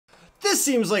This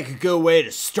seems like a good way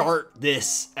to start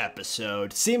this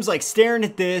episode. Seems like staring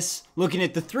at this, looking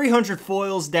at the 300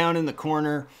 foils down in the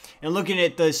corner, and looking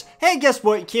at this, hey, guess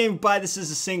what? You can't even buy this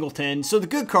as a singleton. So the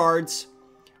good cards,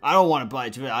 I don't want to buy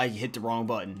it. I hit the wrong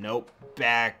button. Nope.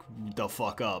 Back the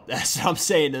fuck up. That's what I'm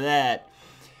saying to that.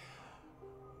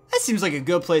 That seems like a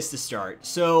good place to start.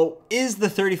 So is the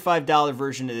 $35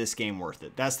 version of this game worth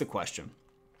it? That's the question.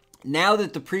 Now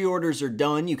that the pre-orders are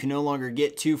done, you can no longer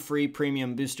get 2 free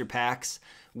premium booster packs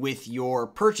with your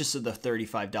purchase of the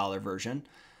 $35 version.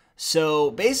 So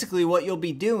basically what you'll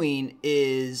be doing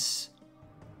is,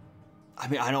 I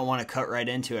mean, I don't want to cut right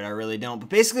into it. I really don't. But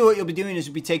basically what you'll be doing is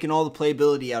you'll be taking all the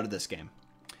playability out of this game.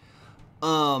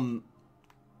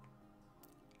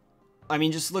 I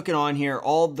mean, just looking on here,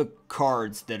 all the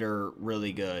cards that are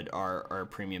really good are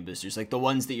premium boosters. Like the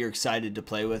ones that you're excited to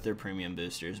play with are premium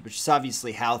boosters, which is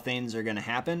obviously how things are going to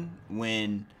happen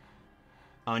when,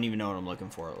 I don't even know what I'm looking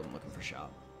for. I'm looking for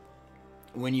shop.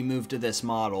 When you move to this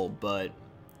model, but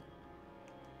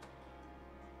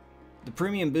the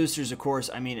premium boosters, of course,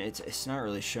 I mean, it's not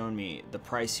really showing me the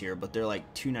price here, but they're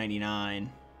like $2.99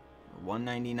 or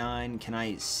 $1.99. Can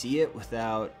I see it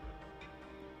without...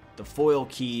 The foil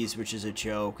keys, which is a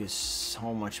joke, is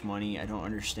so much money. I don't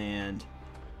understand.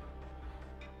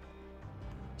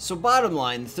 So bottom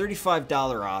line, the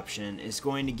 $35 option is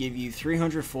going to give you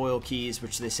 300 foil keys,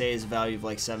 which they say is a value of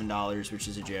like $7, which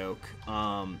is a joke.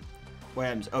 What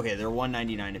happens? Okay, they're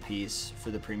 $1.99 a piece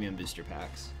for the premium booster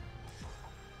packs.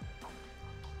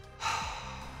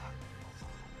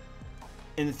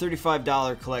 And the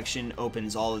 $35 collection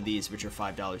opens all of these, which are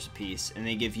 $5 a piece, and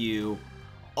they give you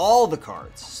all the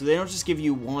cards. So they don't just give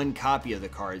you one copy of the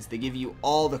cards, they give you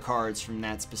all the cards from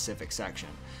that specific section.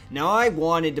 Now I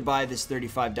wanted to buy this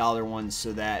 $35 one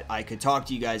so that I could talk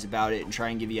to you guys about it and try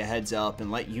and give you a heads up and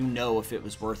let you know if it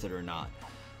was worth it or not.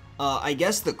 I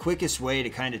guess the quickest way to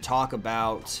kind of talk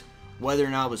about whether or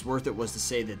not it was worth it was to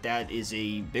say that that is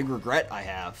a big regret I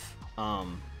have. I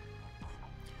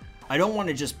don't want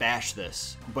to just bash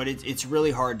this, but it's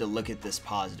really hard to look at this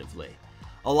positively.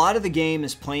 A lot of the game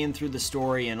is playing through the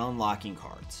story and unlocking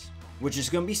cards, which is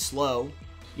going to be slow.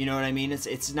 You know what I mean?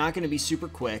 It's not going to be super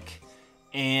quick,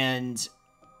 and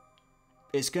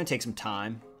it's going to take some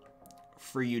time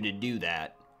for you to do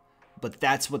that. But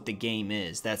that's what the game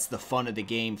is. That's the fun of the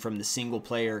game from the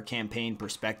single-player campaign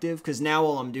perspective, because now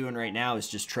all I'm doing right now is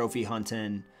just trophy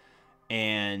hunting,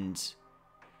 and,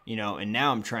 you know, and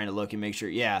now I'm trying to look and make sure,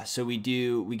 yeah, so we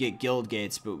get guild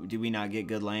gates, but do we not get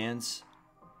good lands?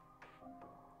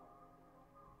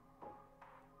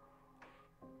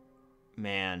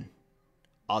 Man,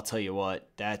 I'll tell you what,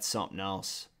 that's something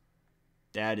else.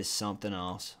 That is something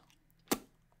else.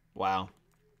 Wow.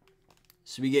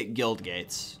 So we get guild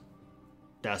gates.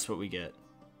 That's what we get.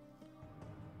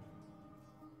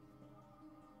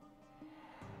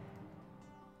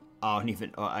 I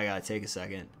gotta take a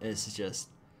second. This is just...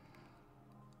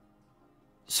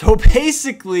 So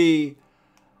basically,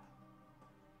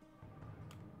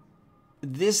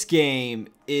 this game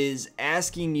is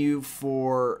asking you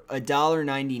for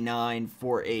 $1.99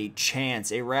 for a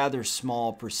chance, a rather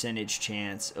small percentage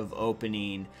chance of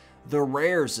opening the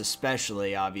rares,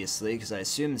 especially, obviously, because I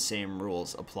assume the same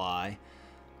rules apply,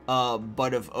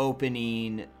 but of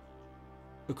opening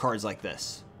cards like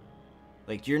this.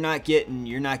 Like, you're not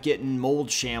getting Mold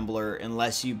Shambler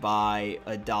unless you buy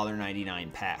a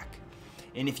 $1.99 pack.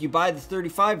 And if you buy the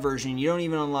 35 version, you don't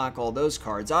even unlock all those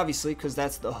cards, obviously, because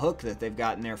that's the hook that they've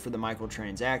got in there for the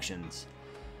microtransactions.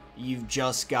 You've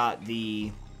just got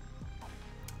the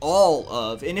all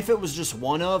of, and if it was just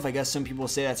one of, I guess some people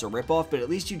say that's a ripoff, but at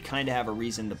least you'd kind of have a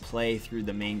reason to play through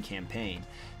the main campaign.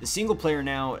 The single player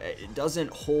now, it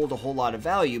doesn't hold a whole lot of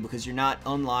value because you're not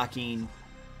unlocking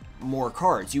more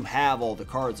cards. You have all the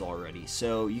cards already,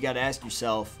 so you got to ask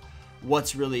yourself,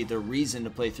 what's really the reason to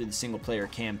play through the single player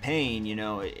campaign? You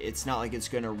know, it's not like it's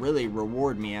going to really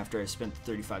reward me after I spent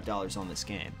the $35 on this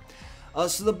game.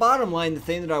 So the bottom line, the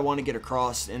thing that I want to get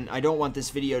across, and I don't want this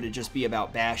video to just be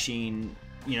about bashing,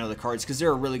 you know, the cards, because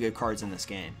there are really good cards in this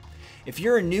game. If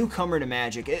you're a newcomer to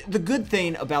Magic, the good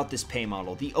thing about this pay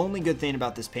model, the only good thing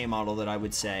about this pay model that I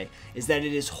would say, is that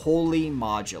it is wholly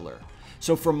modular.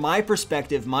 So from my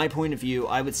perspective, my point of view,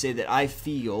 I would say that I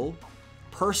feel,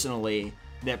 personally,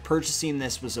 that purchasing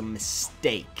this was a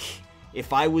mistake.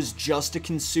 If I was just a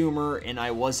consumer and I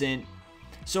wasn't...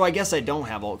 So I guess I don't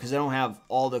have all, because I don't have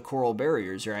all the coral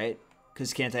barriers, right?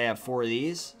 Because can't I have 4 of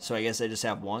these? So I guess I just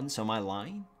have 1, so am I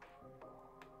lying?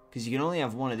 Because you can only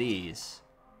have 1 of these.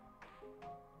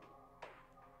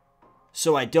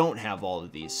 So I don't have all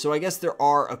of these. So I guess there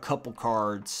are a couple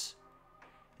cards.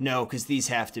 No, because these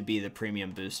have to be the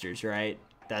premium boosters, right?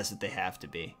 That's what they have to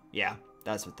be. Yeah,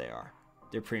 that's what they are.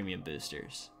 They're premium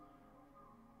boosters.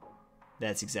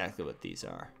 That's exactly what these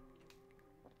are.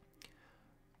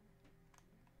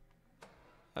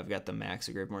 I've got the max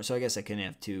of Graveborn, so I guess I can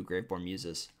have 2 Graveborn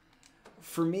Muses.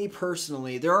 For me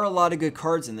personally, there are a lot of good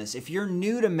cards in this. If you're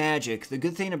new to Magic, the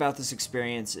good thing about this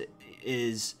experience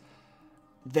is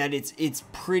that it's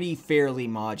pretty fairly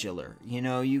modular. You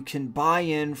know, you can buy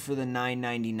in for the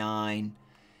 $9.99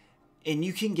 and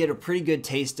you can get a pretty good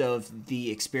taste of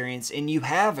the experience, and you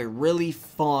have a really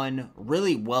fun,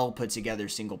 really well put together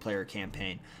single player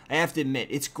campaign. I have to admit,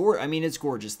 it's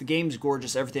gorgeous. The game's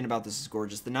gorgeous. Everything about this is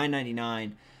gorgeous. The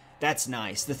 $9.99, that's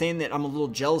nice. The thing that I'm a little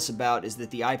jealous about is that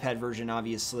the iPad version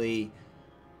obviously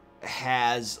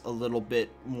has a little bit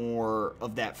more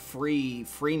of that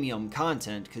freemium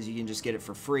content, because you can just get it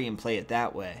for free and play it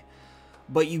that way.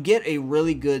 But you get a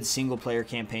really good single-player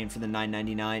campaign for the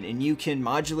 $9.99, and you can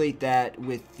modulate that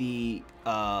with the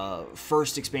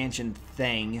first expansion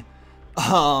thing,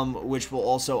 which will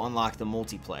also unlock the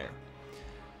multiplayer.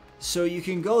 So you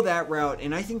can go that route,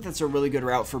 and I think that's a really good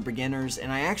route for beginners,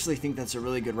 and I actually think that's a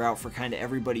really good route for kind of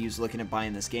everybody who's looking at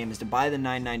buying this game, is to buy the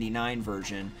 $9.99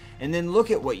 version, and then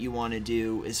look at what you want to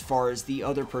do as far as the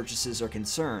other purchases are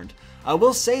concerned. I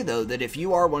will say, though, that if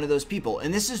you are one of those people,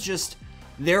 and this is just...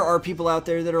 There are people out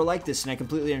there that are like this, and I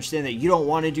completely understand that. You don't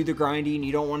want to do the grinding,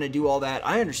 you don't want to do all that.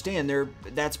 I understand.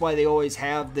 That's why they always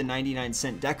have the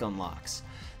 99-cent deck unlocks.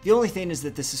 The only thing is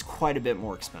that this is quite a bit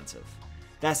more expensive.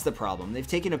 That's the problem. They've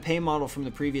taken a pay model from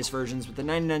the previous versions with the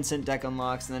 99-cent deck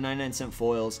unlocks and the 99-cent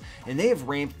foils, and they have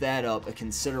ramped that up a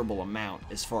considerable amount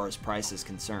as far as price is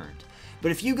concerned.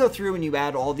 But if you go through and you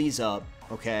add all these up,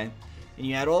 okay, and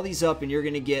you add all these up and you're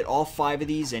going to get all 5 of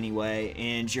these anyway,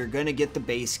 and you're going to get the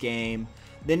base game,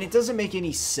 then it doesn't make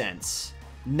any sense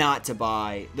not to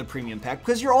buy the premium pack,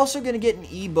 because you're also going to get an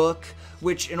ebook,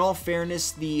 which in all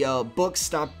fairness, the books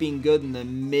stopped being good in the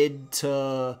mid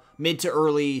to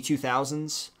early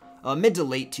 2000s. Mid to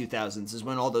late 2000s is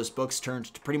when all those books turned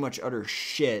to pretty much utter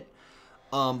shit.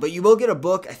 But you will get a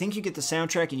book. I think you get the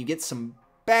soundtrack and you get some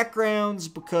backgrounds,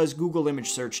 because Google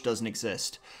image search doesn't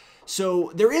exist.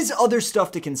 So there is other stuff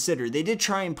to consider. They did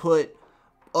try and put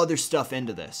other stuff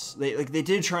into this. They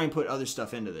did try and put other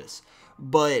stuff into this.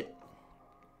 But,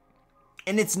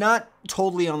 and it's not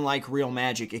totally unlike Real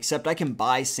Magic, except I can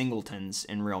buy singletons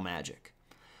in Real Magic.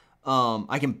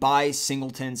 I can buy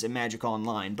singletons in Magic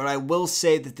Online, but I will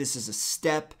say that this is a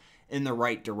step in the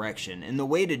right direction. And the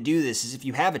way to do this is, if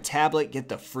you have a tablet, get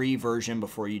the free version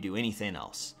before you do anything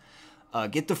else.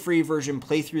 Get the free version,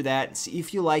 play through that, and see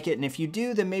if you like it. And if you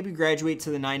do, then maybe graduate to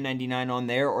the $9.99 on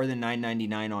there or the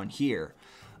 $9.99 on here.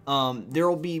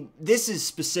 This is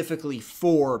specifically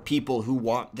for people who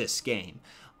want this game.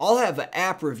 I'll have an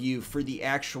app review for the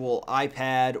actual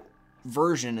iPad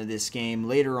version of this game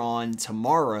later on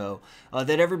tomorrow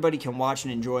that everybody can watch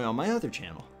and enjoy on my other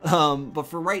channel. But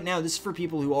for right now, this is for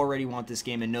people who already want this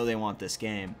game and know they want this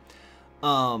game.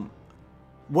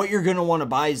 What you're going to want to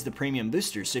buy is the premium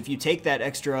boosters. So if you take that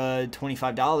extra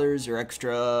 $25 or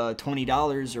extra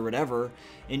 $20 or whatever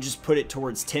and just put it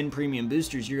towards 10 premium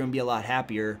boosters, you're going to be a lot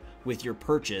happier with your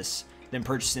purchase than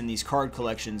purchasing these card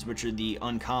collections, which are the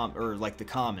the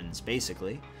commons,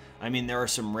 basically. I mean, there are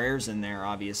some rares in there,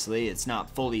 obviously. It's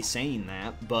not fully saying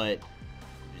that, but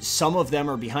some of them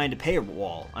are behind a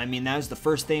paywall. I mean, that was the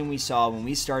first thing we saw when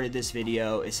we started this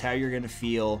video, is how you're going to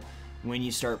feel when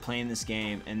you start playing this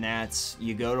game, and that's,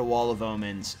 you go to Wall of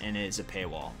Omens and it's a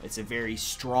paywall. It's a very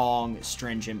strong,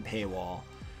 stringent paywall,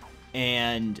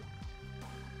 and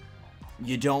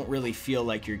you don't really feel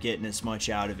like you're getting as much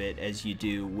out of it as you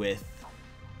do with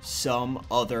some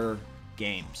other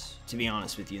games, to be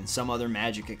honest with you, and some other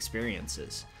Magic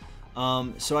experiences.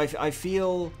 So I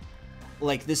feel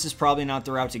like this is probably not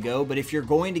the route to go, but if you're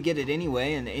going to get it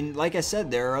anyway, and like I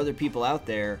said, there are other people out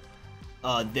there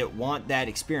that want that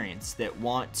experience, that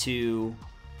want to... Do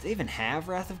they even have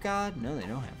Wrath of God? No, they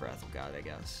don't have Wrath of God, I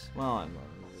guess. Well,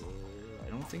 I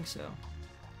don't think so.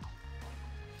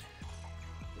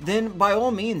 Then, by all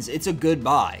means, it's a good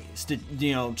buy.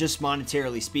 You know, just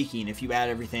monetarily speaking, if you add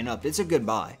everything up, it's a good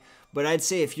buy. But I'd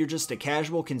say if you're just a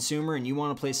casual consumer and you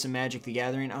want to play some Magic the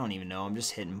Gathering, I don't even know, I'm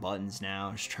just hitting buttons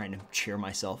now, just trying to cheer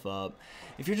myself up.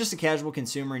 If you're just a casual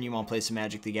consumer and you want to play some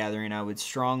Magic the Gathering, I would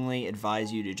strongly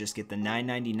advise you to just get the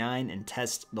 $9.99 and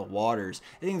test the waters.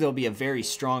 I think there'll be a very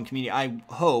strong community. I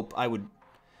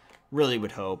really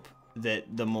would hope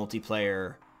that the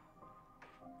multiplayer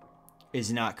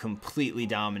is not completely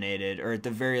dominated, or at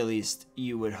the very least,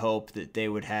 you would hope that they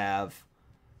would have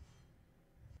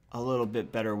a little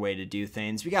bit better way to do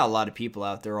things. We got a lot of people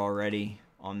out there already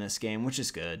on this game, which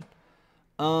is good.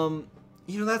 Yeah,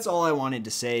 that's all I wanted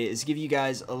to say, is give you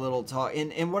guys a little talk.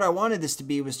 And what I wanted this to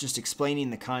be was just explaining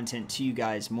the content to you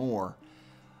guys more.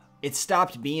 It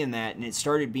stopped being that, and it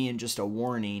started being just a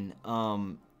warning.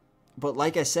 But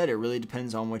like I said, it really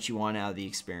depends on what you want out of the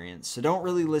experience. So don't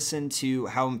really listen to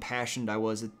how impassioned I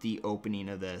was at the opening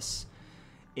of this.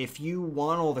 If you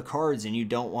want all the cards and you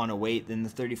don't want to wait, then the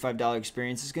 $35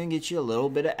 experience is going to get you a little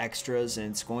bit of extras, and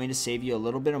it's going to save you a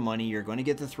little bit of money. You're going to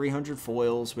get the 300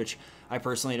 foils, which I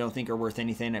personally don't think are worth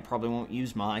anything. I probably won't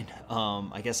use mine.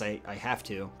 I guess I have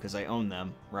to because I own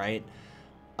them, right?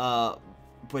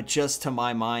 But just to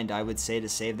my mind, I would say to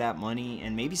save that money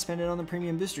and maybe spend it on the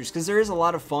premium boosters, because there is a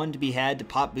lot of fun to be had to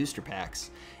pop booster packs.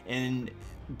 And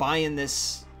buying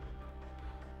this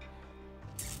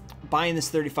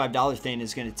 $35 thing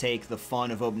is going to take the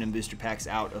fun of opening booster packs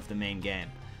out of the main game.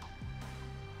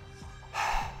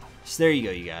 So there you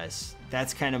go, you guys.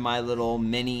 That's kind of my little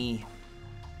mini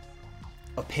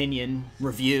opinion,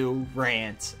 review,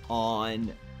 rant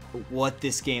on what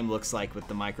this game looks like with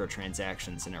the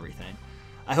microtransactions and everything.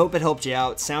 I hope it helped you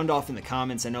out. Sound off in the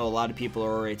comments. I know a lot of people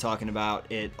are already talking about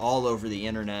it all over the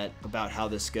internet about how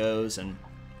this goes, and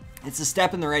it's a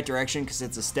step in the right direction because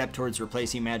it's a step towards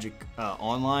replacing Magic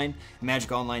Online.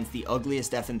 Magic Online is the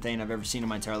ugliest effing thing I've ever seen in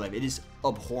my entire life. It is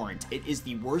abhorrent. It is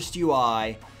the worst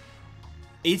UI.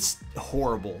 It's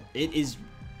horrible. It is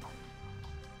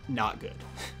not good.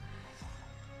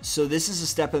 So this is a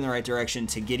step in the right direction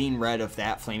to getting rid of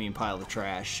that flaming pile of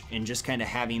trash and just kind of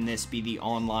having this be the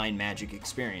online Magic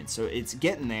experience. So it's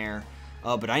getting there,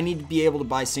 but I need to be able to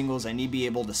buy singles. I need to be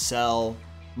able to sell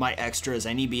my extras.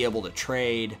 I need to be able to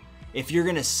trade. If you're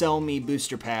going to sell me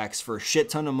booster packs for a shit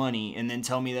ton of money and then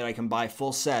tell me that I can buy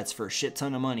full sets for a shit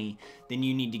ton of money, then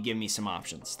you need to give me some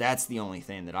options. That's the only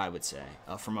thing that I would say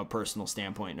from a personal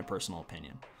standpoint and a personal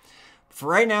opinion. For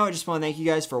right now, I just want to thank you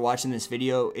guys for watching this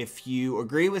video. If you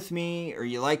agree with me or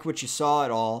you like what you saw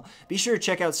at all, be sure to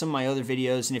check out some of my other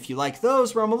videos. And if you like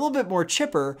those where I'm a little bit more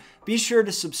chipper, be sure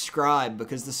to subscribe,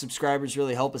 because the subscribers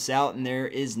really help us out, and there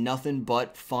is nothing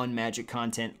but fun Magic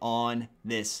content on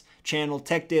this channel.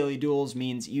 Tech Daily Duels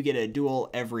means you get a duel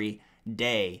every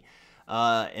day.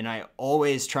 And I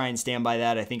always try and stand by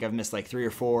that. I think I've missed like 3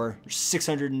 or 4,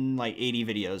 680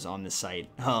 videos on this site,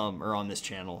 or on this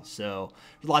channel. So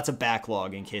lots of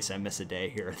backlog in case I miss a day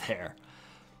here or there.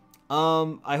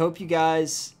 I hope you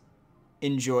guys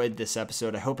enjoyed this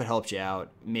episode. I hope it helped you out.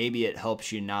 Maybe it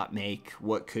helps you not make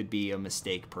what could be a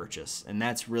mistake purchase. And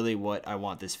that's really what I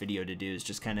want this video to do, is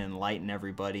just kind of enlighten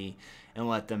everybody and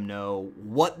let them know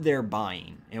what they're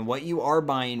buying and what you are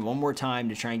buying one more time,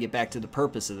 to try and get back to the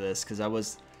purpose of this, because I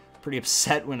was pretty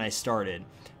upset when I started.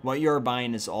 What you are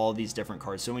buying is all these different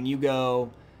cards. So when you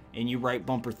go and you write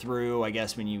bumper through, I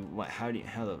guess when you, how the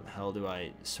hell do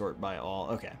I sort by all?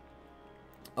 Okay.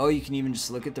 Oh, you can even just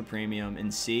look at the premium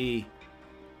and see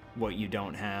what you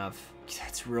don't have.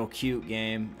 That's real cute,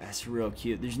 game. That's real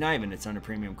cute. There's not even a ton of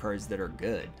premium cards that are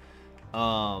good.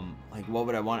 Like, what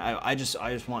would I want? I just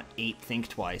want 8 Think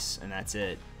Twice, and that's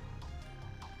it.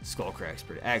 Skullcrack's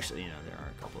pretty. Actually, there are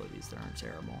a couple of these that aren't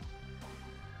terrible.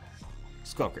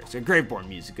 Skullcrack's a Graveborn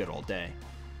music good all day.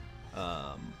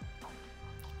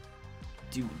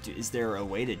 Is there a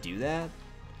way to do that?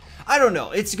 I don't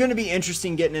know. It's going to be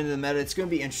interesting getting into the meta. It's going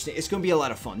to be interesting. It's going to be a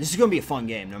lot of fun. This is going to be a fun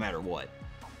game no matter what.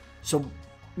 So,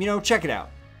 check it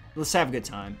out. Let's have a good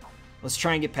time. Let's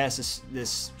try and get past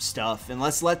this stuff, and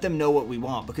let's let them know what we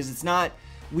want, because it's not,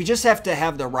 we just have to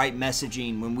have the right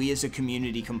messaging when we as a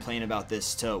community complain about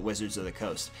this to Wizards of the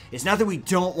Coast. It's not that we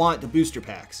don't want the booster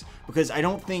packs, because I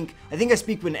think I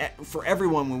speak for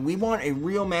everyone when we want a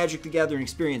real Magic the Gathering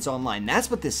experience online. That's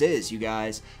what this is, you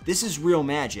guys. This is real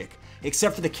Magic,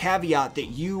 except for the caveat that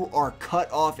you are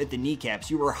cut off at the kneecaps.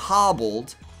 You are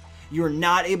hobbled. You're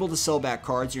not able to sell back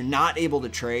cards. You're not able to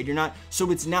trade. So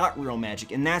it's not real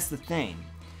Magic, and that's the thing.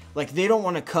 Like, they don't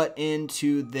want to cut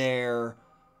into their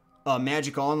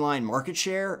Magic Online market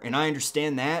share, and I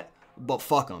understand that, but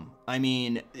fuck them. I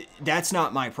mean, that's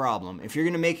not my problem. If you're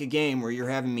going to make a game where you're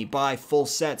having me buy full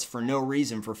sets for no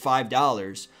reason for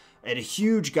 $5 at a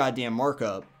huge goddamn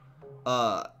markup,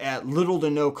 at little to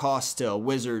no cost to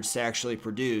Wizards to actually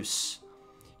produce,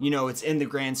 it's in the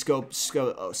grand scope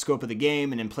of the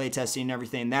game and in playtesting and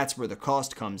everything. That's where the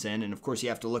cost comes in, and of course you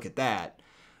have to look at that.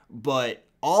 But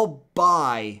I'll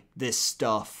buy this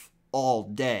stuff all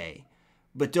day,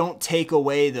 but don't take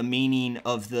away the meaning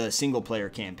of the single-player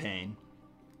campaign,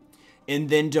 and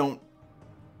then don't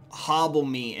hobble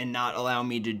me and not allow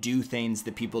me to do things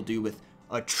that people do with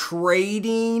a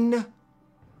trading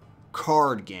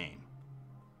card game.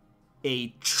 A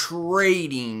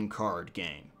trading card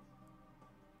game.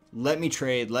 Let me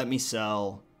trade, let me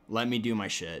sell, let me do my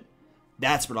shit.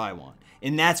 That's what I want.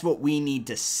 And that's what we need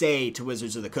to say to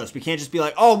Wizards of the Coast. We can't just be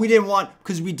like, oh, we didn't want,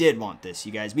 because we did want this,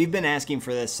 you guys. We've been asking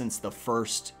for this since the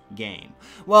first game.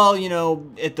 Well, you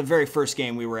know, at the very first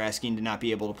game, we were asking to not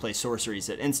be able to play sorceries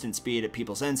at instant speed at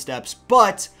people's end steps.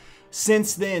 But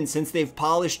since then, since they've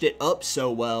polished it up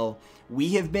so well,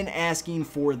 we have been asking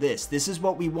for this. This is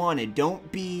what we wanted.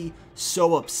 Don't be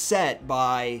so upset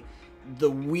by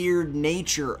the weird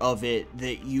nature of it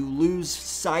that you lose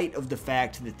sight of the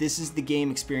fact that this is the game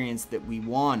experience that we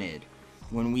wanted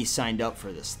when we signed up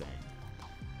for this thing.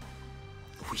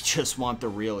 We just want the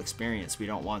real experience. We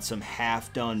don't want some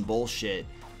half-done bullshit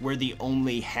where the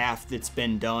only half that's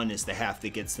been done is the half that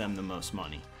gets them the most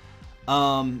money.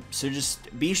 So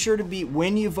just be sure to be,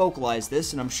 when you vocalize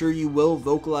this, and I'm sure you will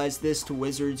vocalize this to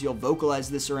Wizards, you'll vocalize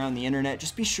this around the internet,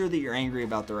 just be sure that you're angry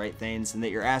about the right things and that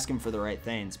you're asking for the right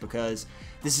things, because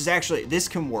this is actually, this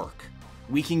can work.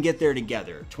 We can get there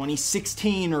together.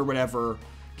 2016 or whatever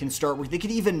can start work. They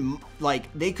could even,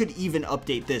 like, they could even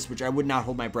update this, which I would not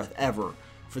hold my breath ever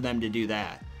for them to do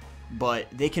that. But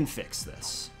they can fix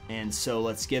this. And so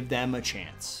let's give them a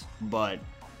chance. But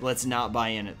let's not buy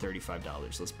in at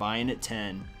 $35. Let's buy in at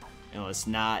 $10, and let's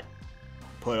not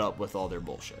put up with all their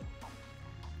bullshit.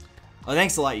 Oh,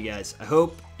 thanks a lot, you guys. I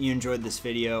hope you enjoyed this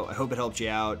video. I hope it helped you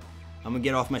out. I'm gonna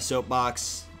get off my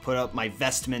soapbox, put up my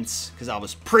vestments, because I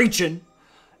was preaching.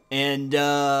 And,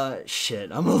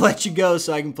 shit, I'm gonna let you go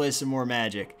so I can play some more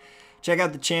Magic. Check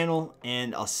out the channel,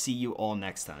 and I'll see you all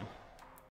next time.